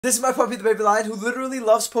This is my puppy, the baby lion, who literally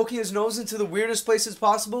loves poking his nose into the weirdest places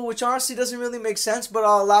possible, which honestly doesn't really make sense, but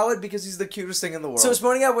I'll allow it because he's the cutest thing in the world. So this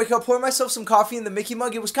morning I wake up, pour myself some coffee in the Mickey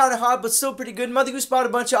mug. It was kind of hot, but still pretty good. Mother Goose bought a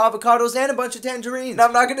bunch of avocados and a bunch of tangerines. Now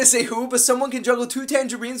I'm not gonna say who, but someone can juggle 2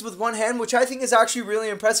 tangerines with one hand, which I think is actually really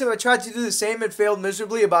impressive. I tried to do the same and failed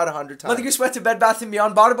miserably about 100 times. Mother Goose went to Bed Bath &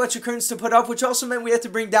 Beyond, bought a bunch of curtains to put up, which also meant we had to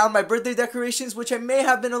bring down my birthday decorations, which I may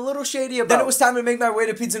have been a little shady about. Then it was time to make my way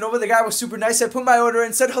to Pizza Nova. The guy was super nice. I put my order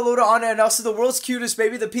in, said hello to Anna and also the world's cutest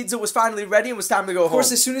baby. The pizza was finally ready and was time to go home. Of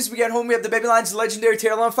course, as soon as we get home, we have the baby lion's legendary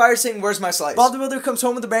tail on fire saying, "Where's my slice?" Bodybuilder comes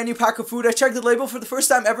home with a brand new pack of food. I checked the label for the first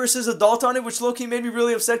time ever. It says adult on it, which low-key made me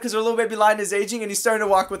really upset because our little baby lion is aging and he's starting to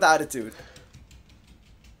walk with attitude.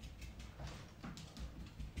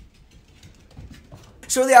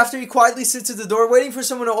 Shortly after, he quietly sits at the door waiting for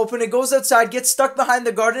someone to open it, goes outside, gets stuck behind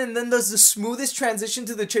the garden, and then does the smoothest transition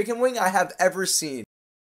to the chicken wing I have ever seen.